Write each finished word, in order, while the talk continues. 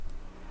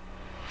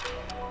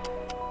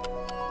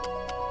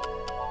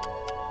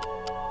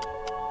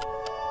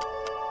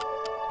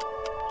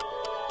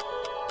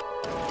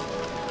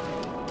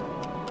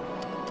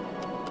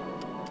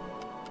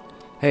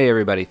Hey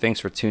everybody, thanks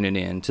for tuning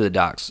in to the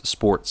Docs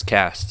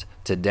Sportscast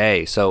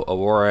today. So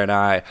Aurora and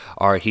I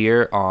are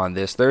here on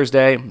this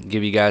Thursday,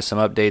 give you guys some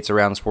updates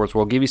around the sports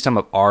world, give you some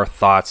of our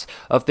thoughts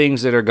of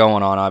things that are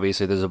going on.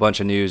 Obviously, there's a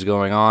bunch of news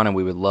going on, and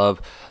we would love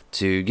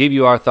to give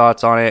you our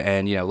thoughts on it,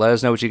 and let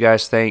us know what you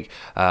guys think.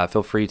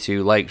 Feel free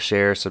to like,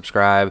 share,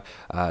 subscribe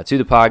to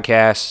the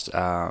podcast.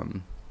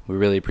 We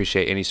really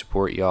appreciate any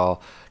support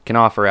y'all can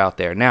offer out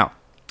there. Now,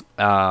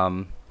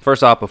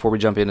 first off, before we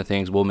jump into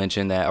things, we'll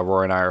mention that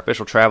Aurora and I are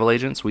official travel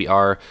agents. We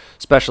are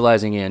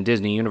specializing in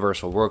Disney,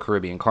 Universal, Royal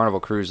Caribbean,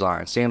 Carnival Cruise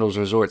Line, Sandals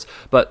Resorts,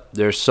 but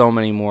there's so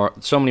many more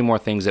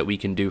things that we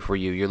can do for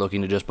you. You're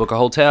looking to just book a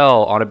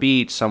hotel on a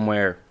beach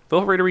somewhere,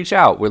 feel free to reach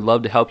out. We'd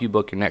love to help you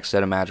book your next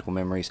set of magical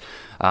memories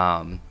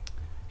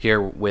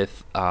here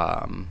with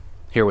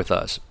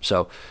us.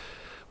 So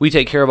we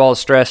take care of all the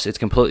stress. It's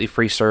completely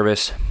free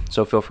service,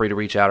 so feel free to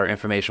reach out. Our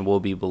information will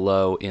be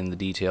below in the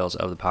details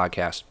of the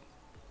podcast.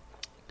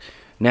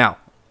 Now,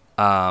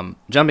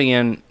 jumping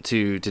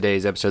into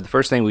today's episode, the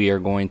first thing we are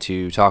going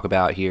to talk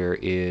about here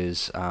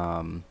is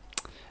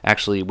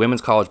actually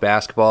women's college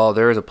basketball.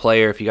 There is a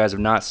player, if you guys have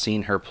not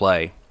seen her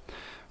play,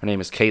 her name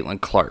is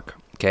Caitlin Clark.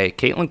 Okay,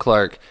 Caitlin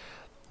Clark,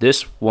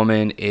 this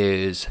woman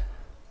is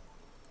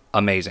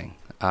amazing.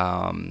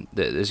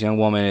 This young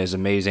woman is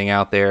amazing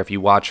out there. If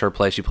you watch her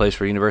play, she plays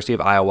for University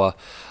of Iowa.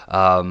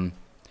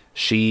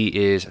 She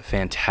is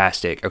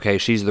fantastic. Okay,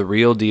 she's the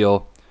real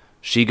deal.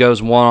 She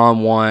goes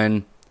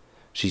one-on-one.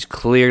 She's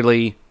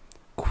clearly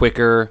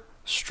quicker,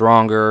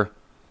 stronger,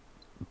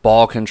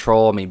 ball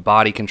control,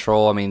 body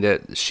control.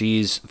 That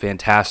she's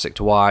fantastic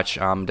to watch.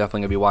 I'm definitely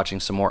going to be watching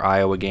some more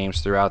Iowa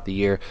games throughout the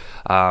year.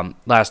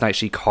 Last night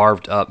she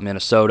carved up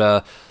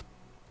Minnesota,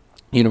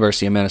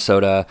 University of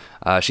Minnesota.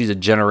 She's a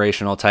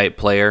generational type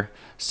player.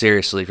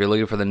 Seriously, if you're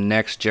looking for the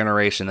next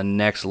generation, the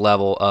next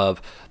level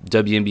of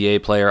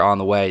WNBA player on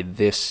the way,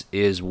 this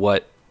is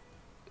what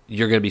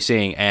you're going to be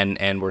seeing,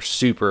 and we're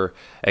super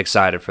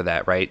excited for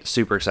that, right?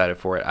 Super excited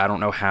for it. I don't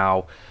know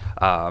how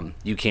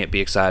you can't be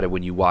excited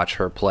when you watch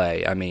her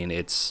play.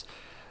 It's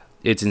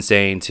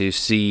insane to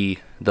see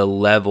the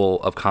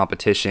level of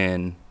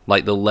competition,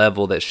 like the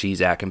level that she's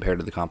at compared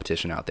to the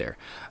competition out there.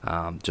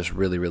 Just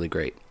really, really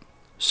great.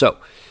 So,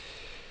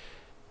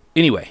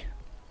 anyway,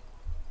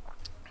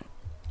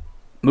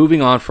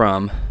 moving on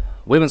from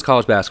women's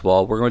college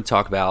basketball, we're going to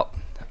talk about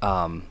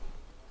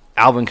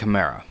Alvin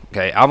Kamara.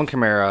 Okay, Alvin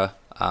Kamara,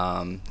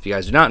 if you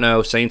guys do not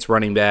know, Saints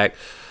running back,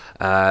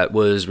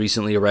 was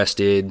recently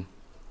arrested.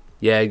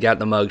 Yeah, he got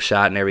the mug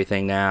shot and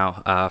everything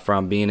now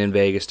from being in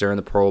Vegas during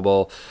the Pro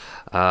Bowl.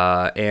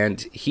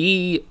 And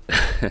he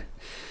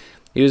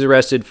he was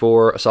arrested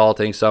for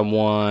assaulting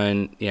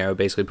someone,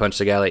 basically punched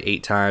the guy like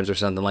 8 times or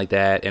something like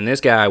that. And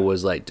this guy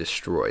was like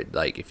destroyed.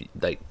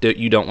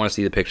 You don't want to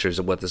see the pictures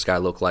of what this guy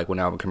looked like when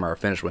Alvin Kamara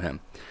finished with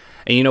him.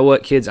 And you know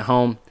what, kids at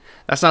home?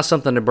 That's not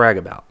something to brag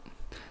about.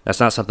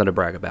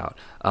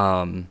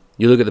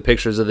 You look at the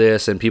pictures of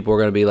this, and people are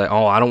going to be like,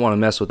 "Oh, I don't want to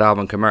mess with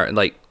Alvin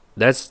Kamara."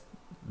 This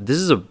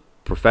is a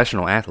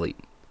professional athlete.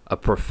 As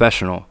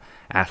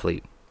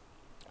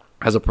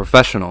a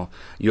professional,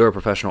 you're a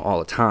professional all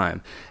the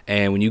time.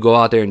 And when you go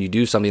out there and you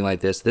do something like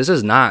this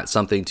is not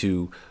something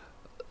to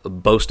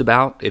boast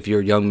about if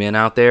you're young men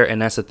out there.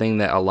 And that's the thing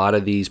that a lot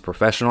of these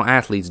professional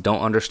athletes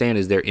don't understand,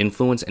 is their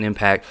influence and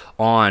impact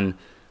on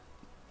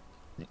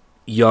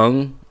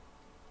young,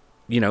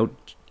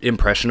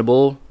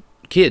 impressionable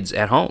kids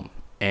at home.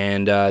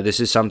 And this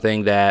is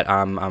something that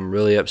I'm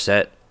really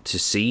upset to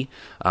see.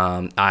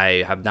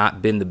 I have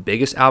not been the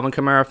biggest Alvin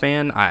Kamara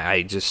fan.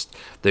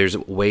 There's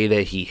a way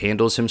that he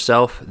handles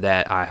himself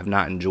that I have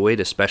not enjoyed,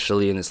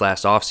 especially in this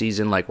last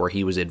offseason, where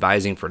he was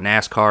advising for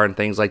NASCAR and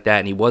things like that,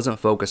 and he wasn't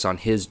focused on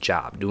his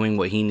job, doing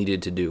what he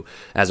needed to do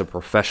as a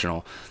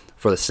professional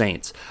for the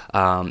Saints.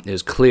 It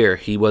was clear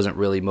he wasn't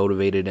really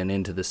motivated and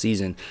into the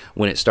season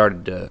when it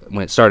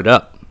started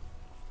up.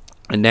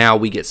 And now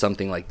we get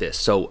something like this.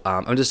 So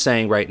I'm just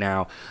saying right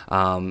now,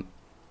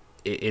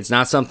 it's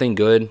not something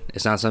good.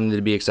 It's not something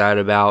to be excited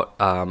about.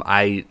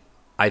 I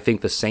think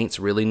the Saints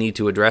really need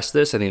to address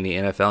this. I think the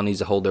NFL needs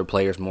to hold their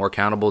players more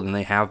accountable than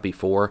they have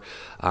before.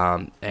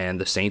 And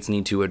the Saints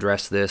need to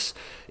address this.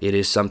 It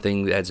is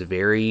something that's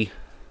very,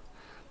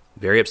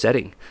 very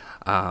upsetting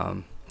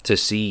to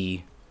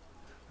see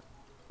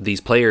these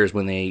players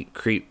when they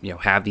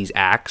have these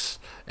acts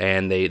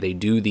and they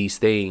do these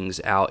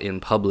things out in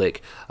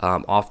public,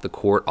 off the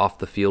court, off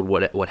the field,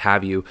 what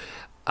have you,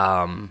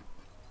 and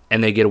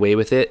they get away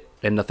with it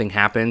and nothing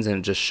happens and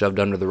it's just shoved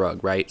under the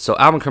rug, right? So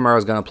Alvin Kamara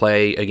is going to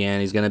play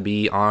again. He's going to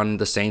be on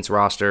the Saints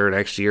roster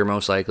next year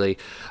most likely,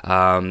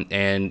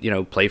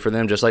 and play for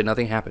them just like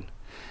nothing happened.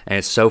 And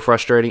it's so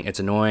frustrating.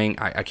 It's annoying.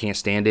 I can't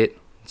stand it.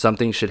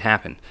 Something should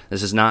happen.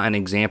 This is not an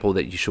example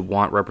that you should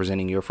want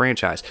representing your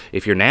franchise.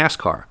 If you're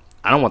NASCAR,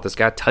 I don't want this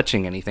guy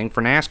touching anything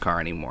for NASCAR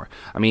anymore.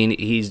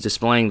 He's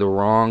displaying the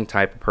wrong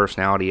type of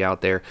personality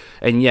out there.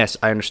 And yes,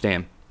 I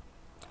understand.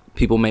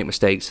 People make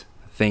mistakes.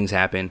 Things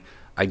happen.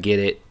 I get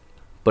it.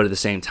 But at the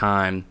same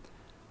time,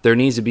 there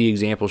needs to be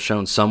examples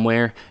shown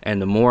somewhere,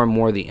 and the more and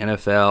more the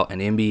NFL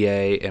and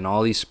NBA and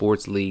all these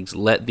sports leagues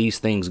let these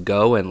things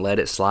go and let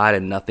it slide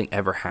and nothing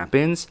ever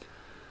happens,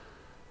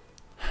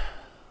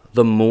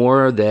 the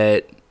more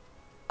that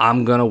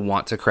I'm going to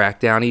want to crack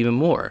down even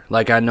more.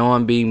 Like, I know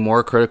I'm being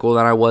more critical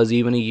than I was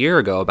even a year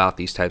ago about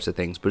these types of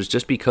things, but it's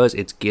just because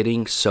it's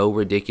getting so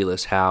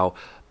ridiculous how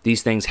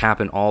these things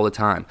happen all the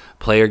time.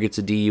 Player gets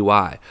a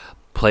DUI.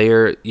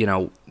 Player,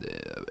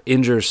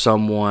 injures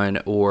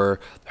someone or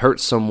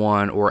hurts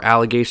someone, or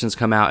allegations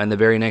come out, and the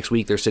very next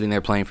week they're sitting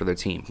there playing for their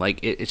team. Like,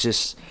 it's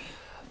just,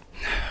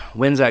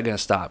 when's that going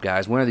to stop,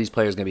 guys? When are these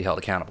players going to be held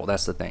accountable?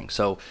 That's the thing.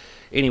 So,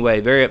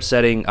 anyway, very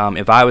upsetting.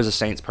 If I was a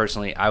Saints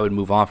personally, I would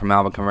move on from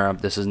Alvin Kamara.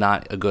 This is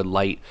not a good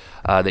light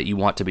that you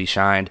want to be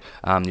shined.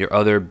 Your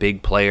other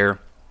big player,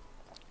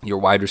 your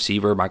wide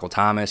receiver, Michael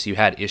Thomas, you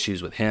had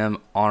issues with him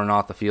on and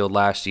off the field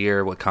last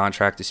year with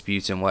contract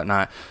disputes and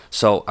whatnot.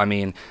 So, I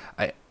mean,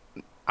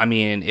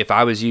 if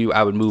I was you,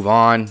 I would move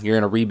on. You're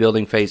in a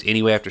rebuilding phase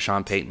anyway after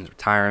Sean Payton's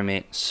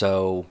retirement,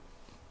 so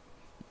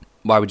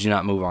why would you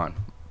not move on?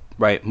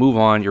 Right? Move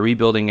on. You're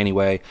rebuilding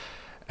anyway,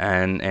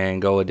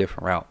 and go a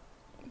different route.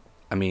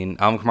 I mean,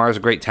 Alvin Kamara is a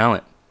great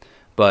talent,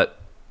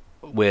 but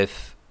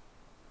with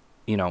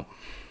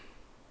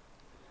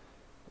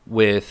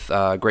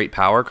great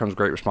power comes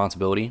great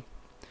responsibility,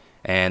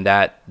 and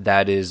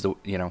that is the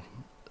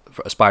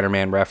a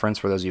Spider-Man reference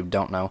for those of you who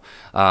don't know.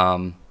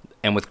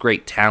 And with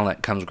great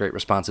talent comes great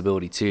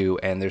responsibility too.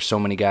 And there's so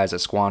many guys that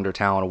squander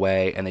talent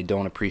away, and they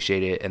don't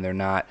appreciate it, and they're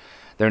not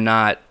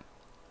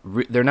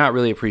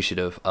really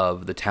appreciative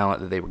of the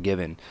talent that they were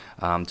given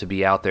to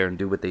be out there and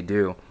do what they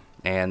do.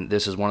 And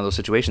this is one of those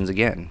situations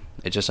again.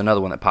 It's just another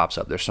one that pops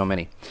up. There's so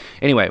many.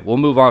 Anyway, we'll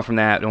move on from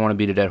that. I don't want to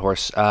beat a dead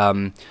horse.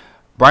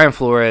 Brian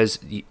Flores.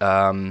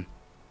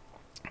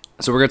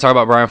 So we're going to talk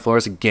about Brian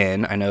Flores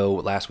again. I know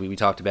last week we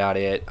talked about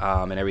it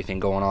and everything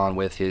going on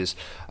with his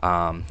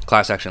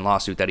class action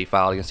lawsuit that he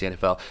filed against the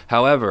NFL.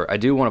 However, I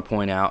do want to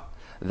point out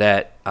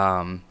that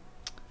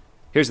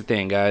here's the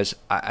thing, guys.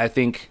 I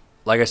think,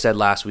 like I said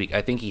last week,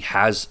 I think he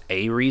has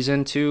a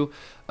reason to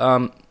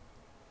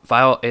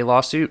file a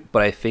lawsuit,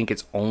 but I think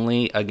it's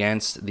only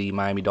against the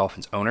Miami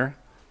Dolphins owner,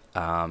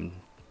 Mr.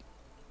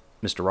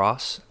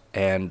 Ross.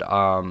 And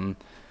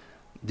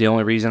the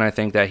only reason I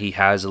think that he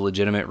has a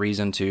legitimate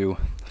reason to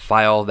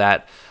file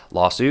that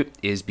lawsuit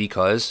is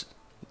because,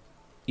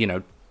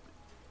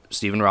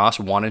 Stephen Ross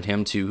wanted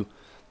him to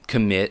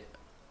commit.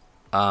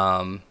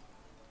 Stephen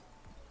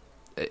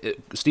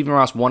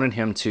Ross wanted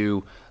him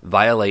to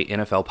violate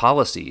NFL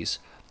policies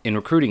in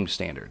recruiting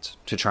standards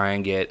to try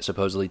and get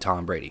supposedly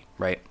Tom Brady,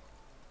 right,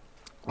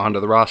 onto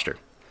the roster.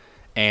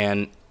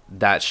 And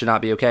that should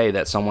not be okay,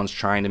 that someone's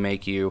trying to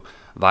make you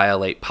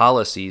violate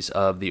policies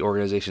of the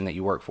organization that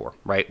you work for,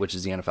 right, which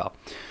is the NFL.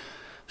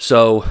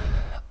 So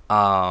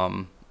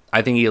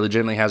I think he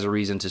legitimately has a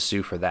reason to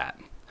sue for that.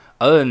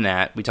 Other than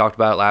that, we talked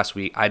about it last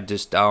week. I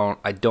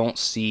don't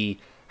see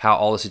how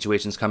all the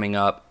situations coming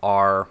up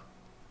are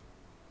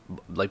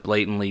like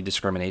blatantly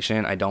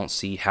discrimination. I don't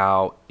see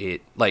how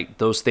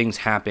those things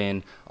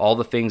happen. All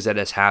the things that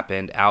has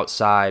happened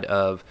outside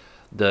of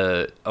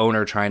the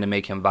owner trying to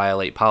make him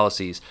violate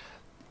policies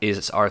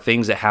are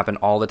things that happen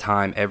all the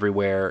time,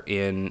 everywhere,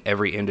 in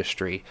every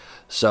industry.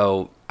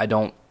 So I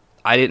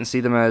didn't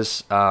see them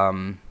as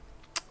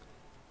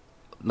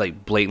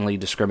like blatantly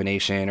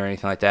discrimination or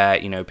anything like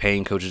that,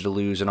 paying coaches to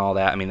lose and all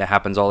that. I mean, that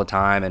happens all the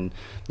time,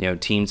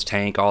 and teams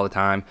tank all the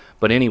time.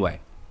 But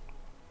anyway,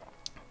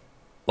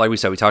 like we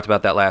said, we talked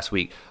about that last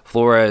week.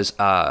 Flores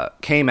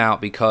came out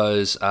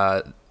because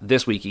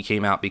this week he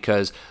came out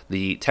because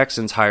the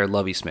Texans hired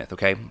Lovie Smith,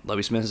 okay?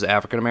 Lovie Smith is an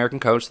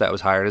African-American coach that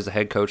was hired as the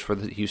head coach for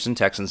the Houston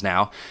Texans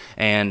now.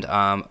 And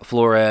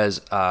Flores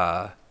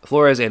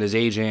and his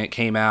agent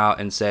came out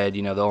and said,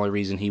 the only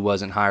reason he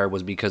wasn't hired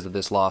was because of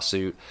this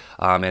lawsuit.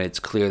 And it's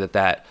clear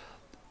that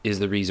is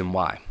the reason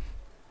why.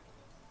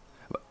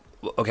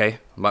 Okay,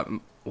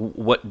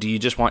 what do you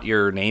just want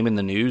your name in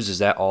the news? Is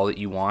that all that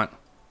you want?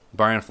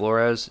 Brian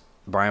Flores'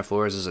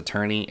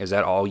 attorney, is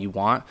that all you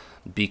want?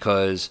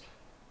 Because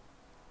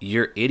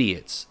you're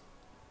idiots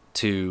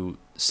to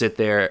sit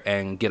there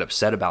and get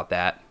upset about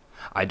that.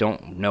 I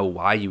don't know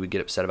why you would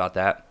get upset about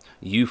that.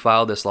 You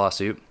filed this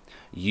lawsuit.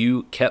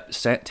 You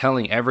kept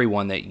telling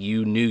everyone that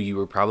you knew you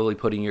were probably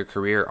putting your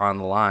career on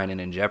the line and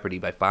in jeopardy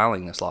by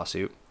filing this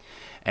lawsuit.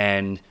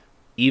 And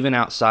even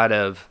outside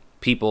of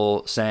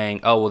people saying,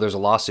 oh, well, there's a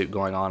lawsuit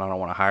going on, I don't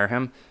want to hire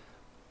him,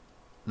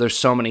 there's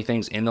so many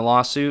things in the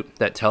lawsuit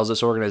that tells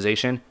this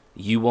organization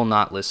you will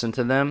not listen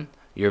to them.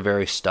 You're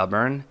very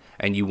stubborn,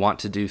 and you want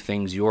to do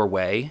things your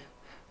way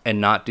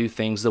and not do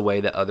things the way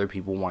that other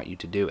people want you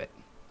to do it.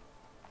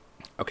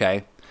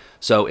 Okay?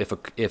 So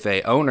if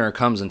a owner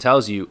comes and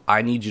tells you,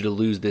 I need you to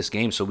lose this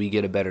game so we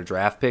get a better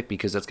draft pick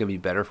because that's going to be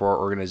better for our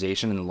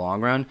organization in the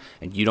long run,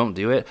 and you don't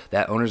do it,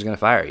 that owner's going to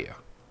fire you.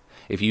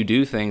 If you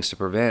do things to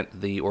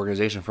prevent the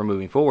organization from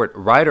moving forward,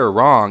 right or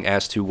wrong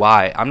as to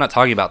why, I'm not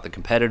talking about the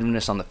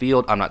competitiveness on the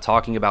field. I'm not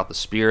talking about the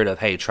spirit of,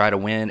 hey, try to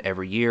win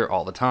every year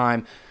all the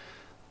time.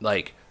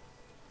 Like,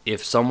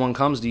 if someone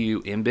comes to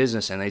you in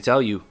business and they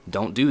tell you,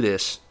 don't do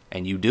this,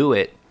 and you do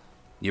it,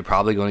 you're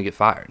probably going to get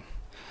fired.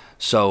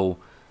 So,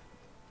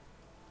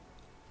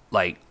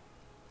 like,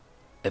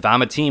 if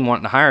I'm a team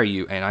wanting to hire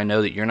you and I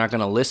know that you're not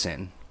going to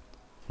listen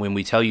when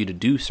we tell you to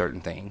do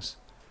certain things,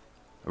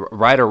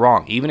 right or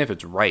wrong, even if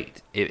it's right,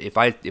 if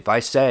I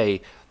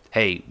say,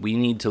 hey, we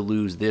need to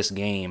lose this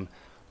game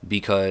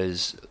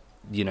because,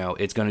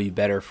 it's going to be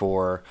better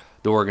for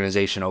the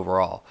organization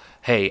overall.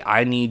 Hey,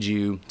 I need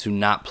you to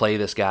not play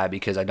this guy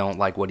because I don't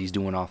like what he's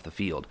doing off the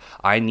field.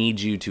 I need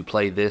you to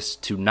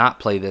not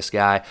play this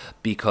guy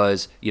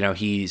because,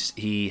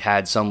 he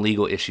had some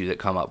legal issue that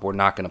come up. We're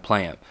not going to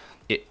play him.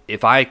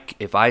 If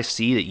I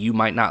see that you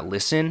might not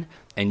listen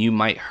and you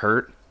might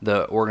hurt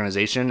the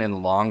organization in the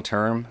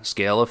long-term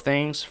scale of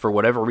things for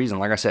whatever reason,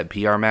 like I said,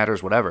 PR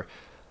matters, whatever,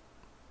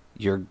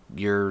 I'm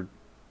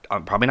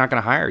probably not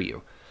going to hire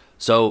you.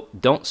 So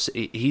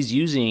he's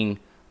using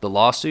the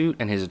lawsuit,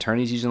 and his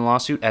attorney's using the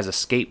lawsuit as a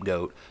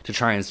scapegoat to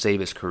try and save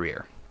his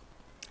career.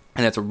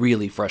 And that's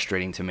really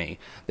frustrating to me,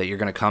 that you're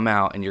going to come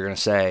out and you're going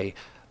to say,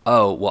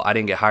 oh, well, I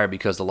didn't get hired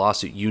because of the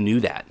lawsuit. You knew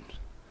that.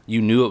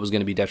 You knew it was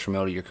going to be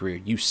detrimental to your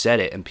career. You said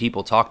it, and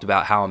people talked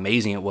about how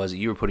amazing it was that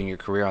you were putting your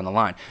career on the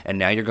line, and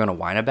now you're going to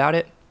whine about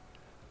it?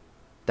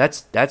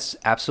 That's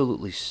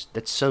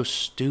so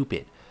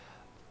stupid.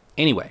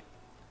 Anyway,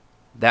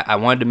 that I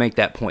wanted to make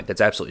that point.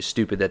 That's absolutely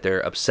stupid that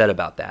they're upset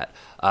about that.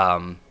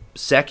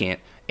 Second,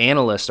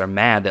 analysts are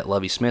mad that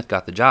Lovie Smith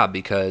got the job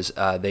because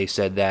they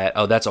said that,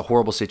 oh, that's a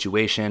horrible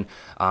situation.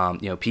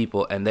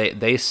 People, and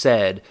they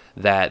said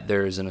that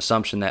there's an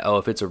assumption that, oh,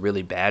 if it's a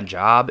really bad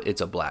job,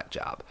 it's a black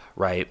job,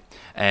 right?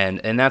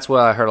 And that's what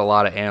I heard a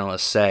lot of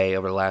analysts say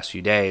over the last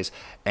few days.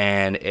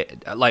 And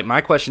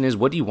my question is,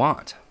 what do you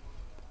want?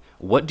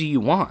 What do you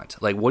want?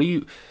 Like,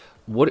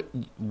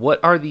 what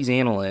are these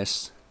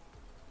analysts?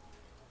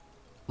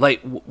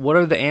 Like, what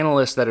are the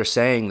analysts that are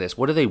saying this?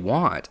 What do they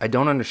want? I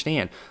don't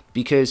understand.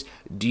 Because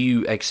do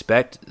you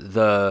expect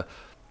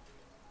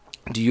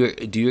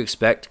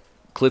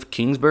Cliff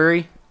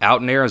Kingsbury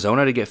out in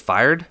Arizona to get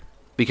fired?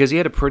 Because he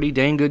had a pretty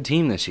dang good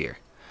team this year.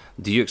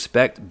 Do you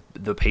expect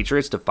the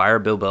Patriots to fire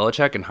Bill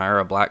Belichick and hire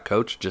a black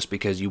coach just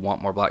because you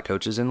want more black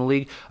coaches in the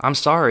league? I'm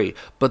sorry,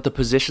 but the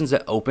positions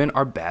that open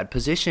are bad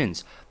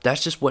positions.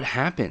 That's just what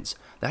happens.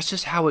 That's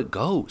just how it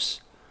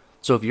goes.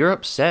 So if you're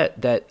upset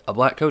that a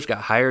black coach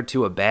got hired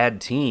to a bad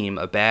team,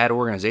 a bad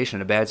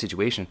organization, a bad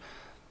situation,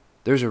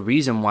 there's a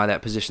reason why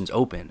that position's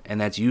open,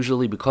 and that's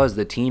usually because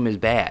the team is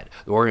bad.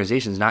 The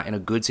organization's not in a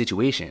good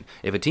situation.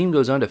 If a team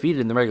goes undefeated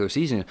in the regular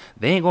season,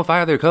 they ain't going to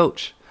fire their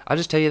coach. I'll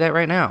just tell you that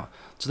right now.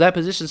 So that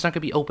position's not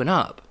going to be open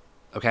up,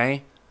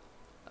 okay?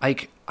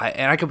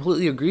 I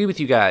completely agree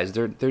with you guys.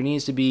 There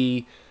needs to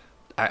be,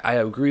 I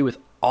agree with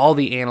all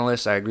the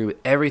analysts. I agree with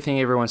everything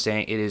everyone's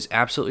saying. It is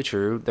absolutely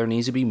true. There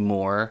needs to be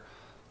more.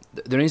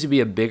 There needs to be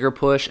a bigger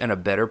push and a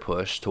better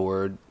push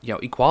toward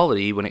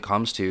equality when it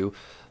comes to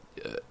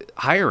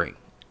hiring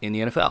in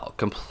the NFL.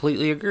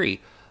 Completely agree.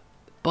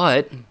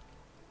 But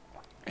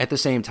at the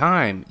same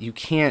time, you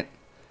can't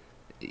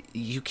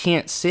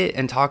sit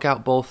and talk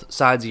out both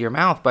sides of your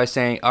mouth by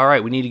saying, all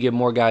right, we need to give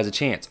more guys a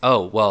chance.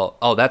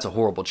 Oh, that's a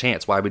horrible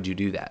chance. Why would you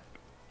do that?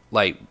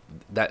 Like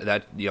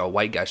that a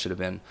white guy should have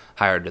been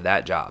hired to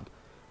that job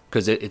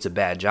because it's a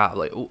bad job.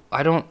 Like,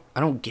 I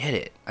don't get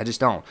it. I just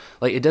don't.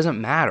 Like, it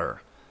doesn't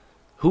matter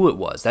who it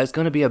was. That's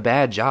going to be a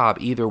bad job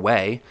either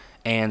way,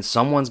 and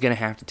someone's going to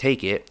have to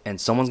take it,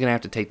 and someone's going to have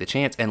to take the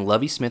chance. And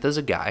Lovie Smith is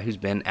a guy who's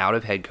been out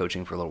of head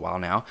coaching for a little while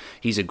now.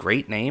 He's a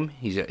great name.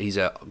 He's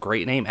a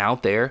great name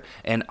out there,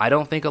 and I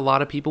don't think a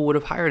lot of people would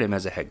have hired him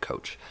as a head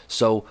coach.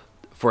 So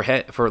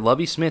for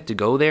Lovie Smith to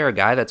go there, a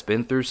guy that's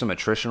been through some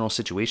attritional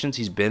situations,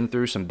 he's been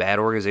through some bad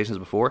organizations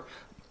before,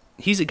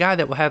 he's a guy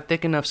that will have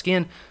thick enough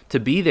skin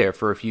to be there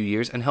for a few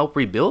years and help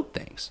rebuild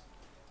things.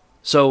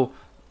 So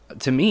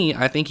to me,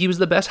 I think he was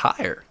the best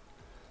hire.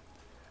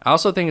 I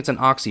also think it's an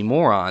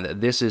oxymoron that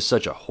this is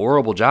such a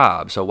horrible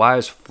job. So why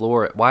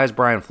is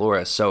Brian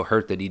Flores so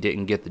hurt that he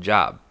didn't get the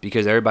job?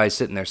 Because everybody's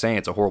sitting there saying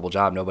it's a horrible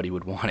job, nobody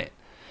would want it.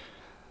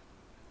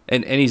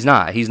 And he's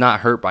not. He's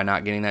not hurt by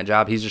not getting that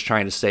job. He's just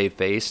trying to save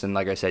face and,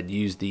 like I said,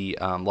 use the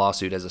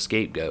lawsuit as a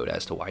scapegoat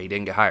as to why he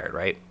didn't get hired,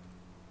 right?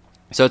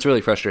 So it's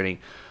really frustrating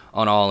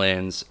on all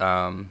ends.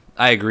 I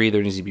agree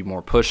there needs to be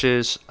more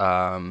pushes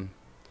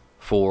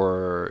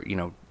for,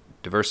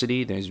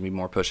 diversity. There needs to be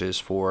more pushes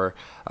for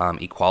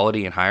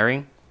equality in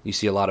hiring. You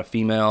see a lot of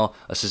female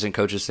assistant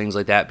coaches, things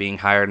like that, being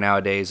hired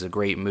nowadays. A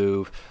great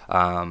move.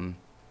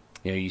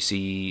 You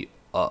see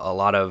a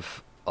lot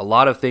of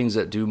things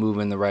that do move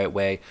in the right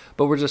way,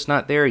 but we're just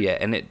not there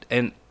yet.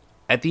 And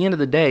at the end of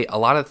the day, a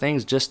lot of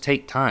things just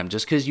take time.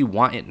 Just because you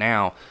want it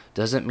now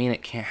doesn't mean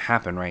it can't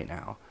happen right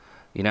now.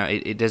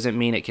 It doesn't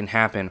mean it can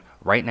happen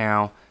right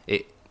now.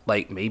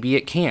 Maybe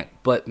it can't,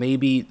 but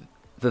maybe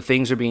the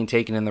things are being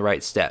taken in the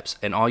right steps.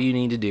 And all you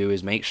need to do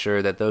is make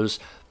sure that those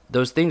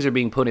things are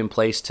being put in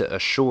place to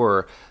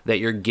assure that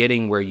you're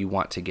getting where you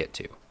want to get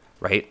to,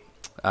 right?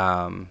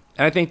 And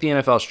I think the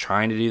NFL is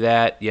trying to do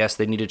that. Yes,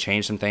 they need to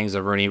change some things.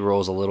 The Rooney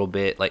Rules a little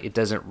bit. Like, it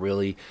doesn't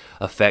really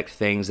affect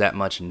things that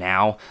much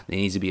now. It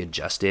needs to be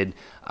adjusted.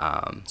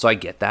 So I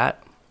get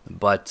that.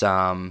 But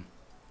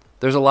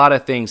there's a lot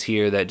of things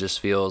here that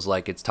just feels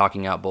like it's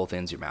talking out both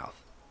ends of your mouth.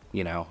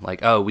 You know, like,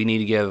 oh, we need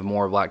to give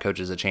more black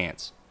coaches a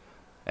chance.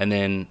 And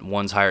then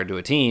one's hired to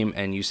a team,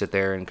 and you sit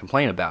there and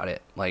complain about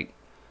it. Like,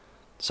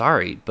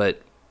 sorry,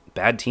 but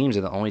bad teams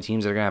are the only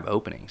teams that are going to have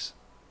openings.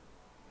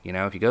 You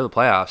know, if you go to the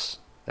playoffs,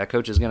 that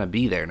coach is going to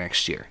be there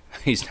next year.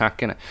 He's not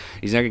gonna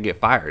get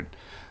fired.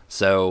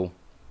 So,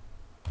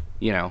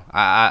 you know,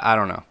 I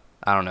don't know.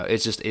 I don't know.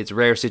 It's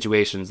rare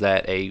situations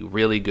that a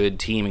really good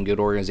team and good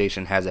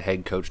organization has a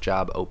head coach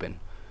job open,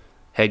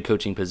 head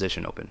coaching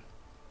position open.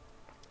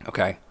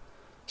 Okay,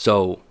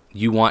 so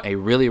you want a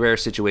really rare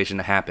situation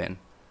to happen,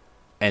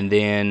 and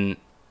then,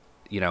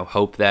 you know,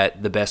 hope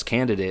that the best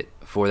candidate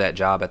for that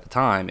job at the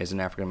time is an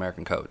African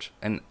American coach.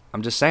 And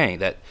I'm just saying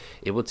that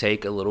it will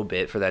take a little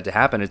bit for that to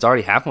happen. It's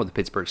already happened with the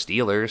Pittsburgh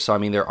Steelers. So, I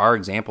mean, there are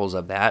examples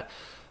of that,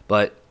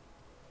 but it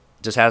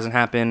just hasn't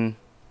happened,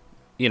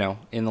 you know,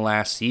 in the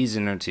last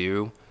season or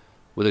two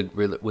with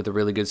a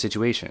really good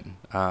situation,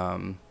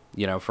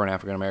 you know, for an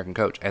African American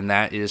coach. And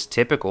that is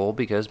typical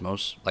because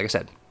most, like I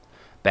said,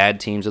 bad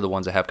teams are the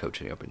ones that have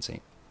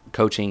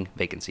coaching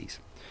vacancies.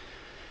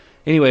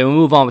 Anyway, we'll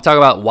move on. We'll talk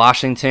about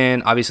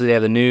Washington. Obviously, they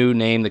have the new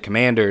name, the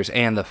Commanders,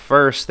 and the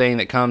first thing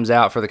that comes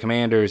out for the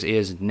Commanders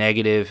is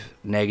negative,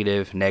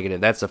 negative, negative.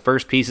 That's the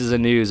first pieces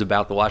of news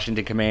about the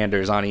Washington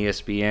Commanders on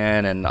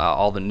ESPN and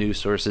all the news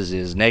sources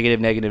is negative,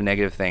 negative,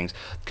 negative things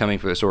coming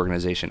for this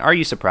organization. Are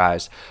you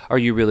surprised? Are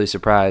you really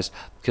surprised?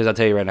 Because I'll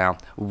tell you right now,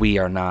 we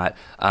are not.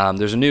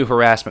 There's a new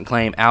harassment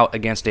claim out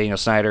against Daniel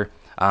Snyder.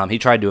 He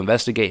tried to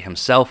investigate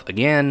himself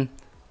again,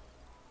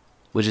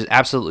 which is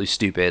absolutely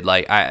stupid.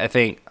 Like, I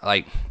think,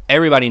 like,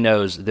 everybody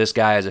knows this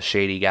guy is a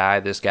shady guy.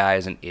 This guy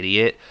is an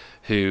idiot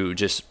who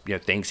just, you know,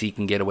 thinks he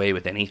can get away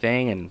with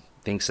anything and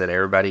thinks that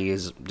everybody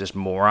is just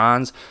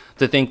morons.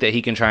 To think that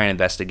he can try and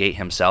investigate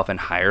himself and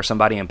hire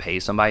somebody and pay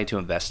somebody to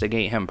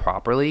investigate him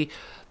properly.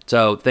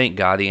 So thank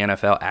God the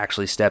NFL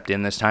actually stepped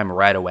in this time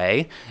right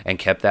away and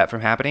kept that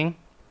from happening.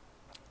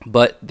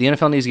 But the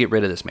NFL needs to get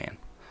rid of this man.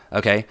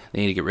 Okay?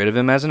 They need to get rid of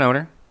him as an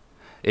owner.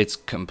 It's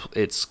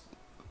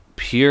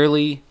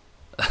purely...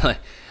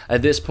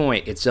 At this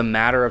point, it's a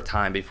matter of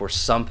time before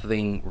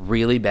something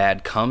really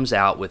bad comes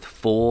out with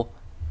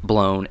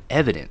full-blown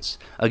evidence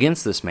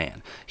against this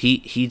man.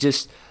 He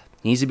just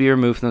needs to be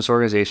removed from this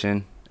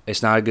organization.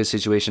 It's not a good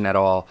situation at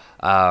all.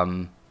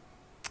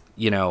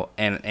 You know,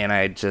 and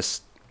I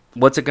just,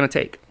 what's it going to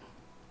take?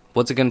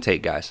 What's it going to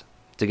take, guys,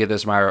 to get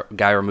this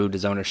guy removed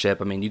his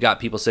ownership? I mean, you got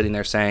people sitting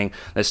there saying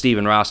that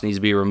Stephen Ross needs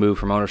to be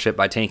removed from ownership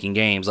by tanking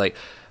games. Like,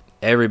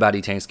 everybody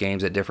tanks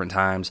games at different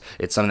times.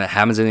 It's something that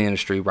happens in the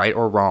industry, right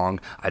or wrong.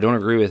 I don't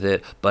agree with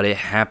it, but it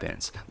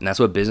happens. And that's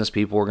what business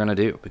people are going to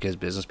do, because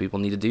business people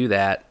need to do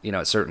that, you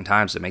know, at certain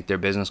times to make their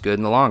business good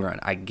in the long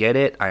run. I get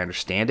it. I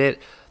understand it.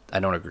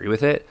 I don't agree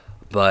with it.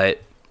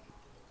 But,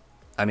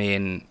 I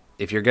mean,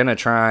 if you're going to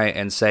try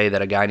and say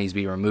that a guy needs to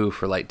be removed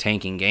for, like,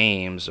 tanking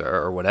games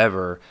or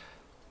whatever,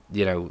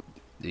 you know,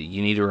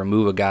 you need to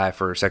remove a guy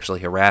for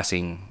sexually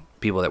harassing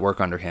people that work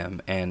under him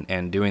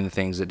and doing the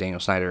things that Daniel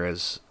Snyder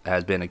has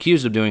been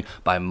accused of doing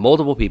by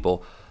multiple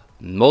people,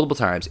 multiple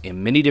times,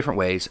 in many different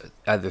ways,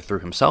 either through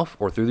himself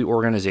or through the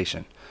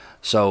organization.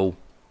 So,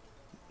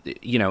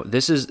 you know,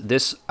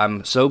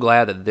 I'm so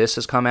glad that this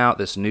has come out,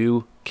 this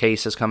new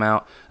case has come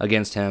out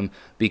against him,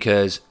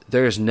 because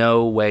there's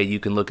no way you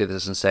can look at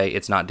this and say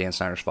it's not Dan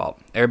Snyder's fault.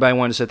 Everybody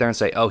wanted to sit there and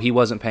say, oh, he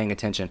wasn't paying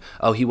attention.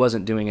 Oh, he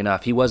wasn't doing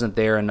enough. He wasn't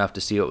there enough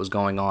to see what was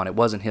going on. It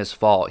wasn't his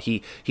fault.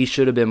 He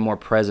should have been more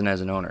present as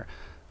an owner.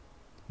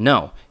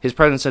 No, his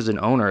presence as an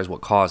owner is what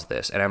caused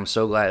this, and I'm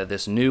so glad that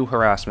this new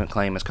harassment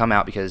claim has come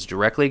out, because it's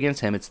directly against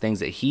him. It's things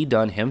that he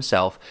done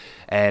himself,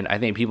 and I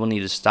think people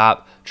need to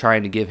stop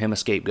trying to give him a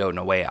scapegoat and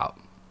a way out.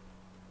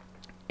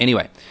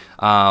 Anyway,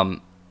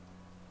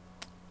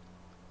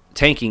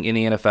 tanking in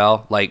the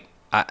NFL, like,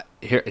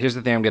 here's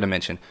the thing I'm going to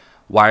mention.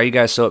 Why are you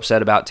guys so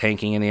upset about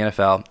tanking in the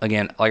NFL?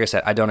 Again, like I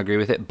said, I don't agree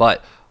with it,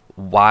 but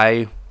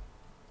why,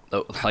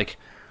 like,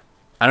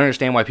 I don't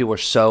understand why people are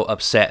so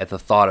upset at the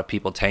thought of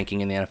people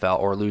tanking in the NFL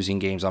or losing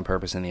games on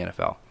purpose in the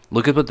NFL.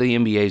 Look at what the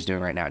NBA is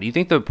doing right now. Do you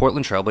think the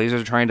Portland Trailblazers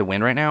are trying to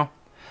win right now?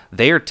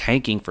 They are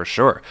tanking for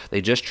sure.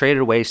 They just traded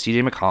away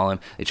CJ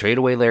McCollum. They traded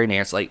away Larry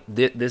Nance. Like,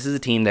 this is a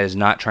team that is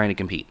not trying to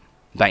compete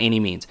by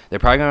any means. They're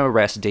probably going to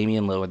arrest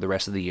Damian Lillard the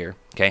rest of the year,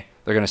 okay?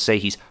 They're going to say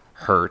he's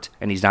hurt,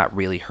 and he's not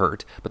really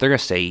hurt, but they're going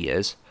to say he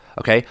is.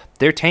 Okay,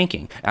 they're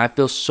tanking, and I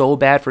feel so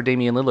bad for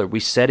Damian Lillard.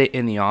 We said it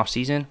in the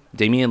offseason.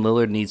 Damian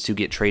Lillard needs to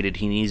get traded.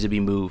 He needs to be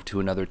moved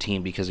to another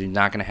team, because he's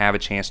not going to have a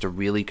chance to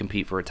really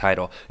compete for a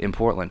title in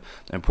Portland.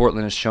 And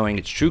Portland is showing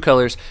its true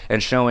colors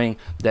and showing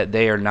that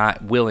they are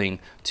not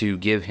willing to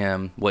give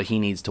him what he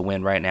needs to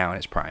win right now in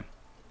his prime.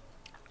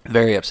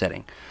 Very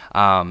upsetting.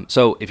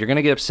 So if you're going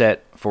to get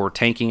upset for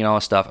tanking and all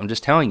this stuff, I'm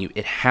just telling you,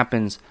 it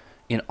happens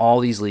in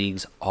all these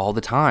leagues all the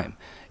time.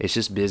 It's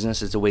just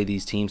business. It's the way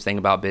these teams think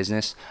about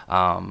business.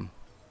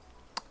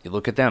 You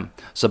look at them.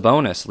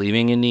 Sabonis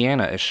leaving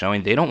Indiana is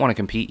showing they don't want to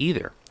compete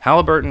either.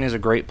 Halliburton is a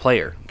great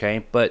player,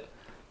 okay, but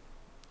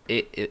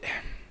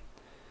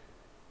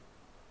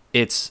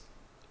it's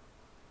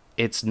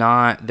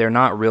not, they're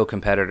not real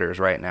competitors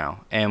right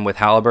now. And with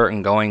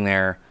Halliburton going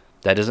there,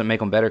 that doesn't make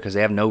them better because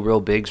they have no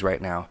real bigs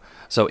right now.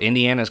 So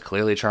Indiana's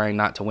clearly trying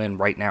not to win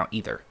right now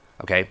either.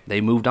 Okay, they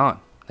moved on.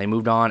 They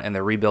moved on and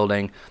they're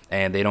rebuilding,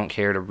 and they don't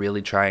care to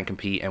really try and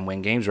compete and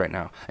win games right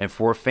now. And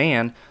for a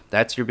fan,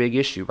 that's your big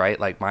issue, right?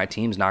 Like, my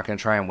team's not going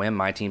to try and win.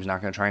 My team's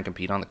not going to try and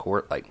compete on the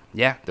court. Like,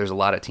 yeah, there's a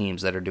lot of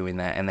teams that are doing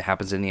that, and that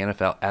happens in the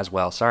NFL as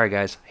well. Sorry,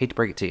 guys. Hate to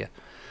break it to you.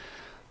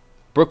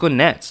 Brooklyn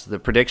Nets, the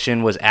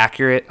prediction was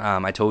accurate.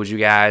 I told you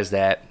guys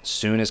that as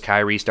soon as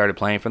Kyrie started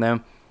playing for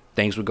them,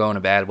 things would go in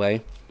a bad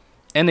way.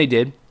 And they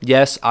did.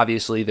 Yes,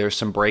 obviously, there's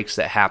some breaks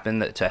that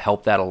happened to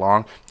help that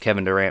along.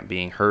 Kevin Durant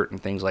being hurt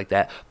and things like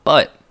that.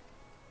 But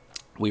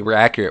we were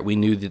accurate. We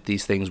knew that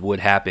these things would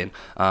happen.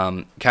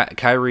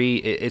 Kyrie,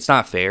 it's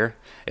not fair.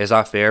 It's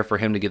not fair for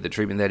him to get the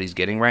treatment that he's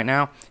getting right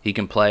now. He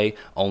can play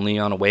only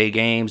on away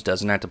games,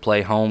 doesn't have to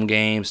play home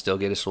games, still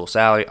get his full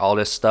salary, all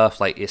this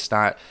stuff. Like, it's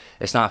not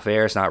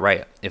fair. It's not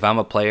right. If I'm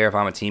a player, if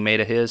I'm a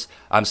teammate of his,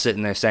 I'm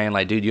sitting there saying,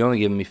 like, dude, you're only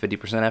giving me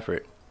 50%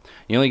 effort.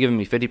 You're only giving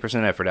me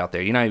 50% effort out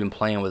there. You're not even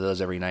playing with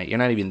us every night. You're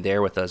not even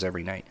there with us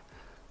every night.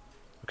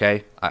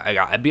 Okay?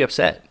 I'd be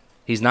upset.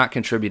 He's not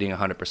contributing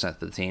 100%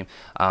 to the team.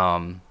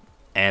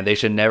 And they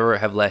should never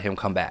have let him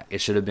come back. It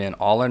should have been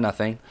all or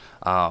nothing.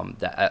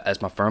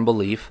 That's my firm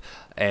belief.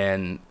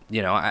 And,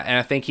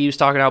 I think he was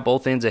talking out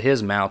both ends of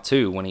his mouth,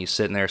 too, when he's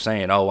sitting there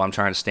saying, oh, I'm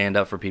trying to stand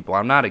up for people.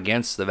 I'm not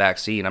against the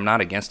vaccine. I'm not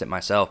against it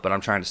myself, but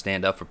I'm trying to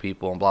stand up for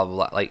people and blah, blah,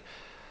 blah. Like,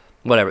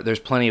 whatever. There's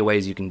plenty of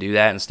ways you can do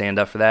that and stand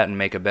up for that and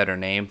make a better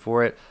name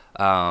for it.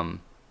 And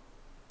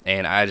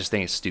I just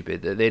think it's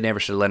stupid. They never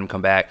should have let him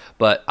come back.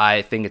 But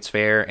I think it's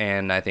fair,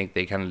 and I think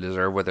they kind of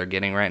deserve what they're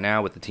getting right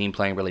now with the team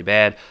playing really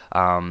bad.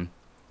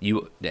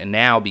 And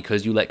now,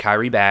 because you let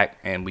Kyrie back,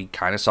 and we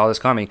kind of saw this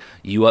coming,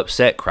 you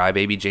upset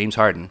crybaby James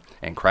Harden.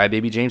 And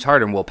crybaby James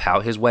Harden will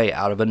pout his way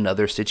out of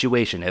another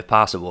situation if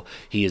possible.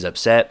 He is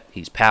upset.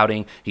 He's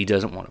pouting. He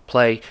doesn't want to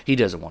play. He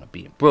doesn't want to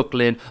be in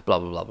Brooklyn, blah,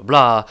 blah, blah, blah,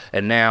 blah.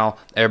 And now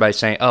everybody's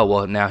saying, oh,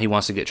 well, now he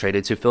wants to get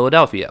traded to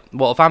Philadelphia.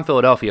 Well, if I'm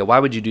Philadelphia, why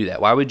would you do that?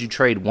 Why would you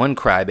trade one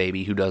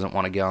crybaby who doesn't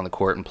want to get on the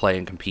court and play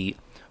and compete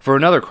for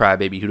another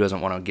crybaby who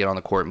doesn't want to get on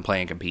the court and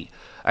play and compete?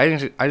 I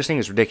just think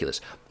it's ridiculous.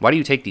 Why do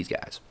you take these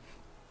guys?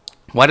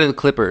 Why do the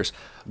Clippers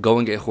go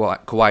and get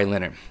Kawhi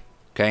Leonard?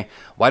 Okay?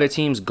 Why do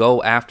teams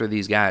go after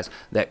these guys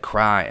that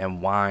cry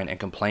and whine and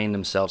complain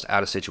themselves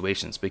out of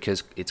situations?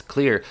 Because it's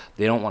clear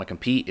they don't want to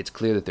compete. It's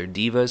clear that they're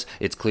divas.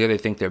 It's clear they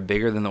think they're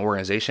bigger than the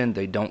organization.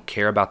 They don't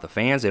care about the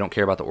fans. They don't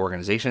care about the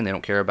organization. They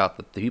don't care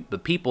about the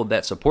people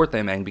that support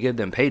them and give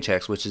them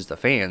paychecks, which is the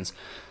fans.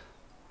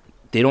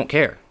 They don't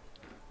care.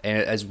 And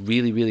it's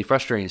really, really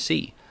frustrating to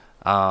see.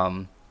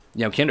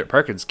 Kendrick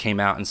Perkins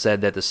came out and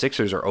said that the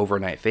Sixers are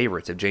overnight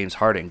favorites if James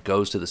Harden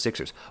goes to the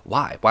Sixers.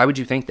 Why? Why would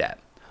you think that?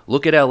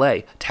 Look at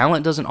L.A.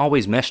 Talent doesn't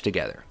always mesh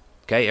together.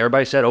 Okay,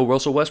 everybody said, oh,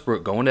 Russell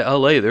Westbrook going to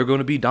L.A., they're going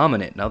to be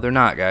dominant. No, they're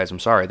not, guys. I'm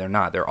sorry, they're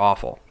not. They're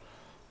awful.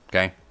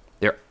 Okay?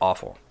 They're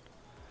awful.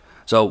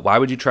 So why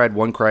would you trade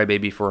one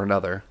crybaby for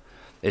another?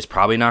 It's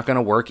probably not going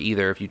to work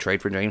either if you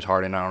trade for James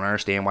Harden. I don't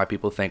understand why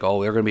people think,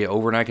 oh, they're going to be an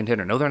overnight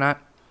contender. No, they're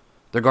not.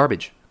 They're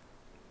garbage.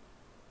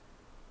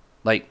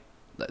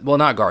 Well,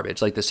 not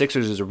garbage. Like, the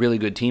Sixers is a really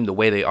good team the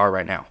way they are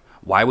right now.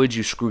 Why would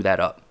you screw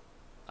that up?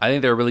 I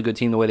think they're a really good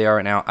team the way they are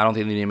right now. I don't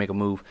think they need to make a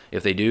move.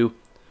 If they do,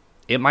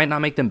 it might not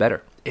make them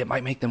better. It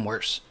might make them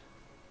worse.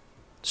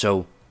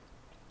 So,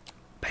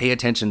 pay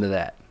attention to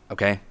that,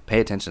 okay? Pay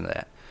attention to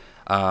that.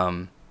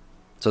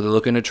 So, they're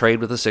looking to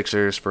trade with the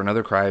Sixers for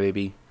another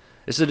crybaby.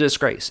 It's a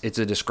disgrace. It's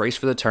a disgrace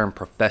for the term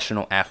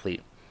professional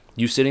athlete.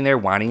 You sitting there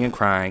whining and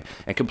crying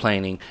and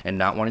complaining and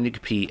not wanting to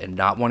compete and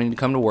not wanting to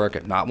come to work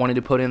and not wanting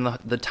to put in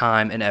the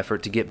time and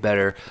effort to get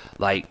better,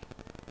 like,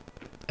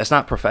 that's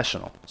not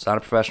professional. It's not a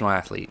professional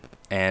athlete.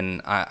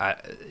 And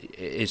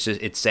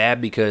it's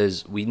sad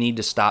because we need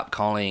to stop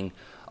calling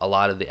a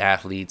lot of the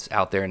athletes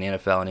out there in the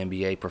NFL and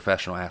NBA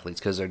professional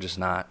athletes, because they're just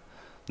not.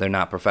 They're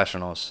not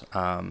professionals.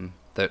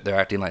 They're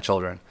acting like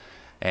children.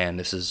 And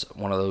this is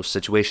one of those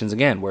situations,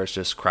 again, where it's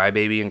just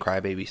crybaby and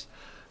crybabies.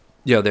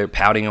 They're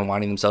pouting and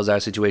whining themselves out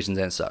of situations,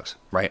 and it sucks,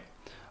 right?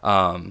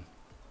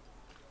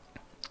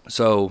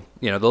 So,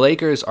 the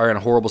Lakers are in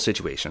a horrible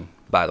situation,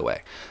 by the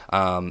way.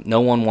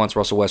 No one wants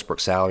Russell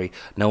Westbrook's salary.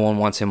 No one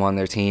wants him on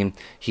their team.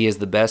 He is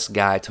the best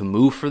guy to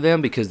move for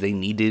them because they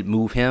need to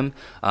move him.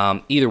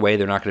 Either way,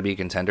 they're not going to be a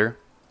contender.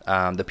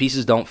 The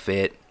pieces don't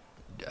fit.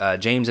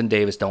 James and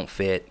Davis don't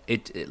fit.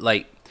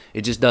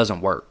 It just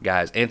doesn't work,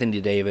 guys.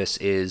 Anthony Davis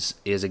is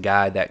a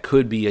guy that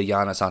could be a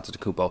Giannis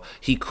Antetokounmpo.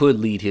 He could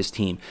lead his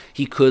team.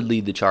 He could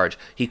lead the charge.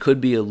 He could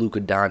be a Luka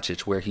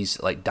Doncic, where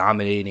he's like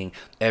dominating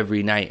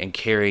every night and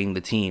carrying the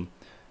team.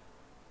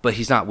 But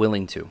he's not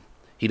willing to.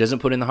 He doesn't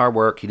put in the hard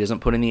work. He doesn't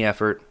put in the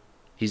effort.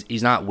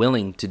 He's not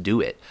willing to do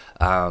it.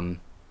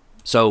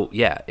 So,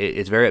 yeah,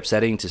 it's very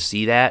upsetting to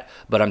see that.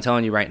 But I'm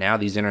telling you right now,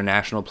 these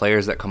international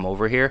players that come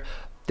over here,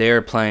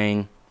 they're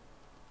playing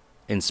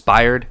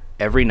inspired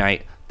every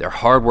night. They're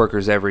hard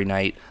workers every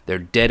night. They're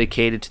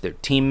dedicated to their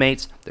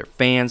teammates, their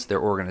fans, their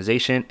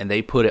organization, and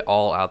they put it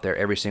all out there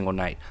every single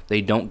night.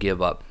 They don't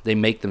give up. They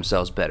make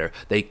themselves better.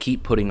 They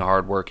keep putting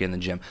hard work in the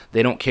gym.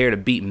 They don't care to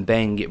beat and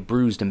bang, get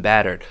bruised and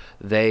battered.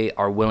 They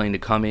are willing to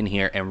come in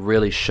here and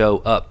really show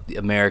up the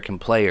American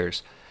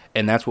players,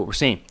 and that's what we're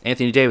seeing.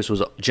 Anthony Davis was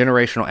a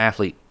generational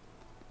athlete.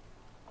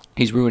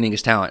 He's ruining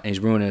his talent, and he's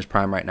ruining his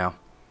prime right now.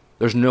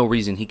 There's no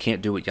reason he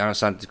can't do what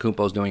Giannis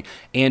Antetokounmpo is doing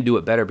and do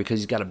it better because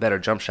he's got a better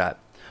jump shot.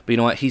 But you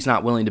know what? He's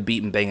not willing to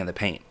beat and bang in the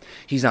paint.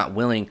 He's not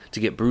willing to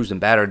get bruised and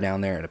battered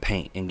down there in the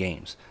paint in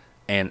games.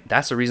 And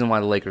that's the reason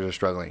why the Lakers are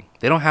struggling.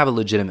 They don't have a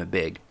legitimate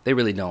big. They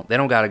really don't. They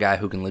don't got a guy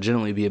who can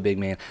legitimately be a big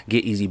man,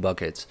 get easy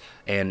buckets,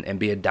 and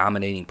be a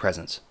dominating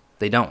presence.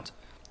 They don't.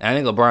 And I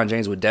think LeBron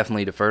James would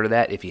definitely defer to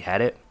that if he had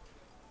it.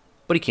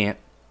 But he can't.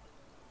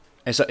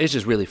 And so it's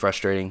just really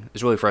frustrating.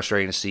 It's really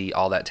frustrating to see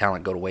all that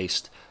talent go to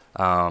waste.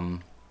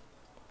 And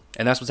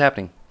that's what's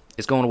happening.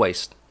 It's going to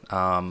waste.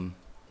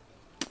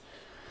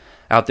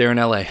 Out there in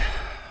LA,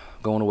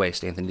 going to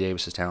waste Anthony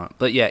Davis' talent.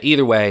 But yeah,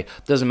 either way,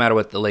 doesn't matter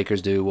what the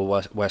Lakers do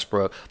with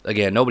Westbrook.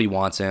 Again, nobody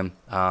wants him.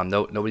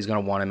 Nobody's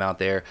going to want him out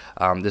there.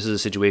 This is a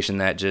situation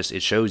that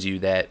it shows you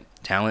that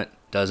talent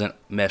doesn't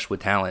mesh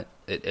with talent.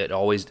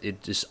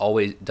 It just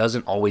always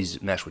doesn't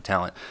always mesh with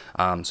talent.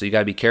 So you got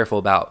to be careful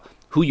about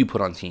who you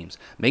put on teams,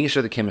 making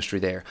sure the chemistry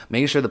there,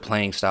 making sure the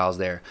playing style's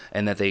there,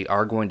 and that they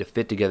are going to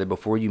fit together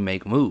before you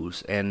make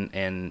moves.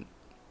 And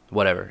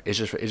whatever. It's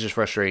just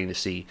frustrating to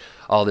see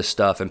all this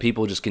stuff and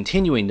people just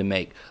continuing to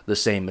make the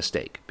same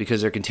mistake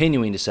because they're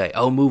continuing to say,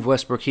 "Oh, move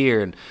Westbrook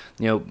here and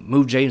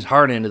move James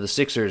Harden into the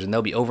Sixers and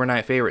they'll be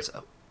overnight favorites."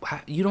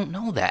 You don't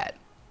know that.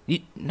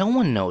 No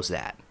one knows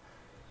that.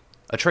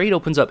 A trade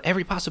opens up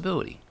every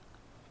possibility.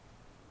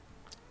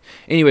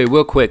 Anyway,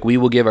 real quick, we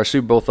will give our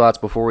Super Bowl thoughts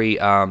before we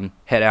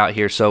head out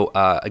here. So,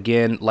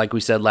 again, like we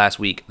said last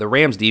week, the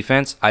Rams'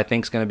 defense, I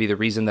think, is going to be the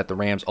reason that the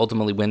Rams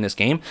ultimately win this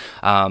game.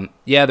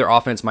 Yeah, their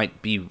offense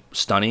might be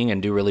stunning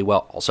and do really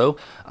well also,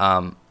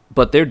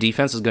 but their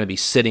defense is going to be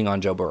sitting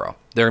on Joe Burrow.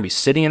 They're going to be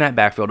sitting in that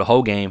backfield the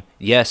whole game.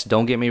 Yes,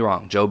 don't get me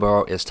wrong. Joe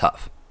Burrow is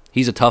tough.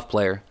 He's a tough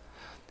player.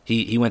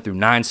 He went through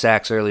 9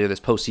 sacks earlier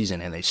this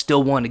postseason, and they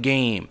still won the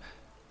game.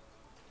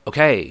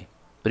 Okay,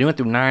 but he went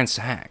through 9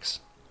 sacks.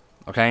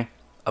 Okay?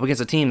 Up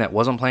against a team that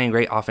wasn't playing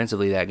great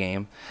offensively that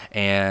game,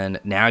 and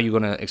now you're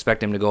going to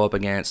expect him to go up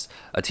against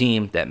a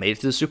team that made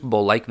it to the Super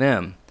Bowl like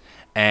them,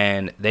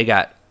 and they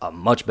got a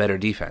much better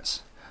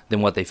defense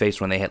than what they faced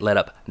when they had let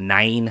up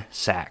 9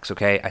 sacks,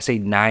 okay? I say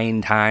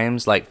 9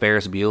 times like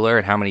Ferris Bueller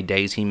and how many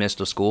days he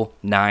missed of school.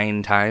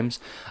 9 times.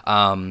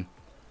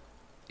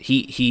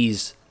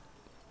 He's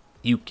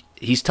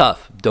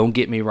tough. Don't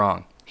get me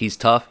wrong. He's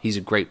tough. He's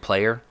a great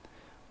player,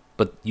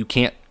 but you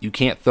can't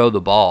throw the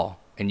ball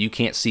and you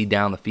can't see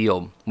down the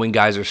field when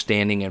guys are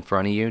standing in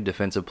front of you,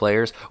 defensive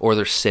players, or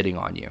they're sitting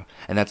on you.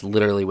 And that's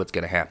literally what's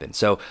going to happen.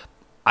 So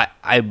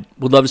I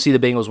would love to see the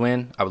Bengals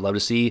win. I would love to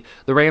see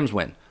the Rams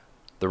win.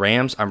 The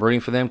Rams, I'm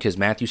rooting for them because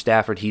Matthew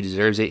Stafford, he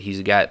deserves it. He's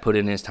a guy that put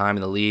in his time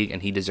in the league,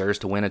 and he deserves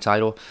to win a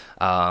title.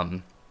 So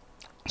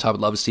I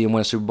would love to see him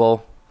win a Super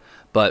Bowl.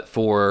 But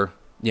for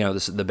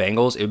the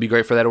Bengals, it would be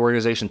great for that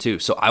organization too.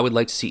 So I would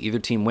like to see either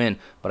team win,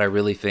 but I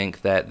really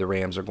think that the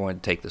Rams are going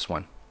to take this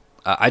one.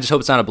 I just hope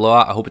it's not a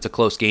blowout. I hope it's a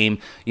close game,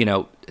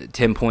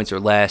 10 points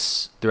or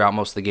less throughout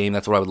most of the game.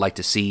 That's what I would like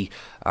to see.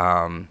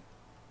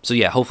 So,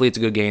 yeah, hopefully it's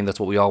a good game. That's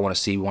what we all want to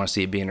see. We want to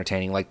see it be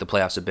entertaining like the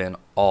playoffs have been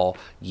all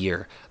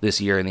year, this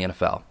year in the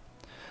NFL.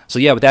 So,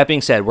 yeah, with that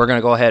being said, we're going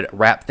to go ahead and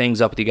wrap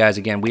things up with you guys.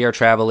 Again, we are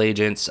travel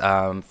agents,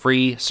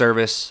 free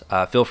service.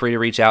 Feel free to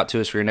reach out to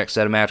us for your next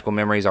set of magical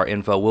memories. Our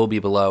info will be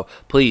below.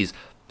 Please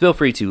feel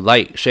free to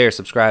like, share,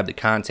 subscribe to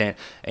content.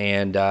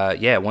 And,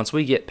 once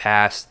we get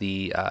past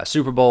the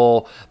Super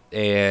Bowl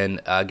and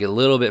get a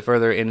little bit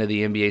further into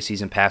the NBA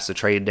season, past the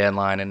trade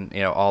deadline and,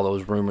 all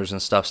those rumors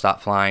and stuff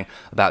stop flying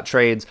about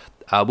trades,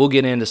 we'll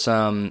get into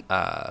some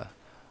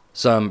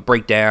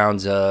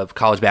breakdowns of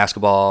college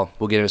basketball.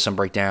 We'll get into some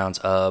breakdowns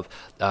of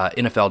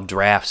NFL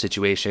draft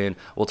situation.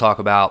 We'll talk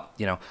about,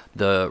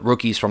 the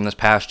rookies from this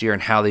past year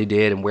and how they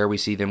did and where we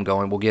see them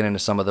going. We'll get into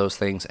some of those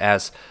things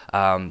as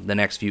the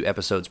next few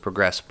episodes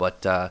progress.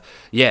 But,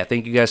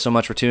 thank you guys so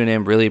much for tuning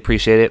in. Really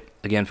appreciate it.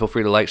 Again, feel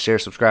free to like, share,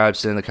 subscribe,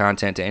 send the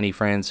content to any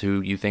friends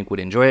who you think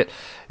would enjoy it.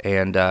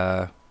 And,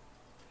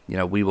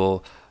 we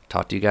will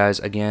talk to you guys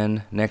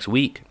again next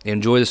week.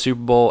 Enjoy the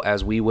Super Bowl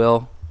as we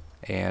will.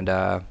 And,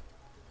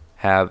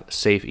 have a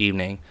safe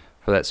evening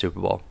for that Super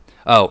Bowl.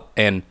 Oh,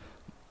 and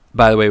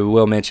by the way, we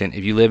will mention,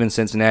 if you live in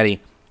Cincinnati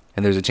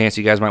and there's a chance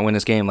you guys might win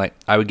this game,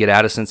 I would get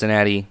out of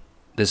Cincinnati.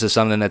 This is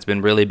something that's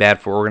been really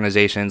bad for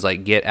organizations.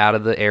 Get out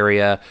of the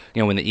area.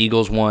 When the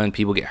Eagles won,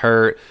 people get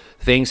hurt.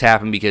 Things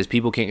happen because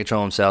people can't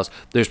control themselves.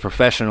 There's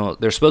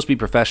supposed to be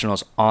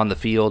professionals on the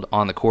field,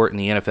 on the court, in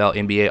the NFL,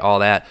 NBA, all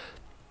that.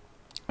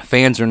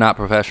 Fans are not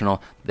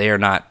professional. They are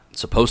not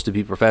supposed to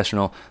be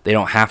professional. They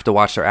don't have to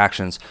watch their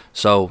actions.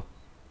 So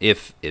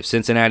if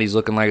Cincinnati's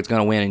looking like it's going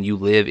to win and you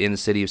live in the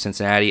city of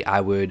Cincinnati, I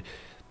would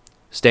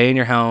stay in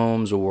your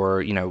homes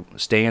or,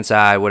 stay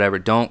inside, whatever.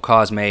 Don't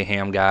cause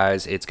mayhem,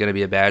 guys. It's going to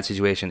be a bad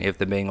situation if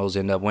the Bengals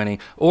end up winning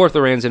or if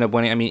the Rams end up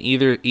winning. I mean,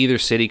 either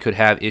city could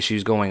have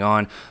issues going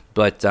on,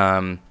 but,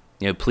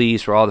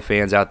 please, for all the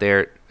fans out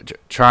there,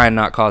 try and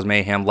not cause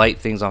mayhem, light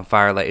things on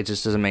fire. It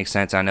just doesn't make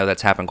sense. I know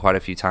that's happened quite a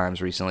few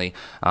times recently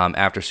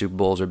after Super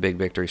Bowls or big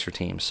victories for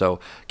teams. So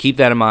keep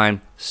that in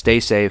mind. Stay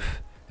safe,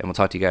 and we'll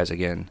talk to you guys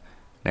again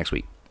next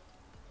week.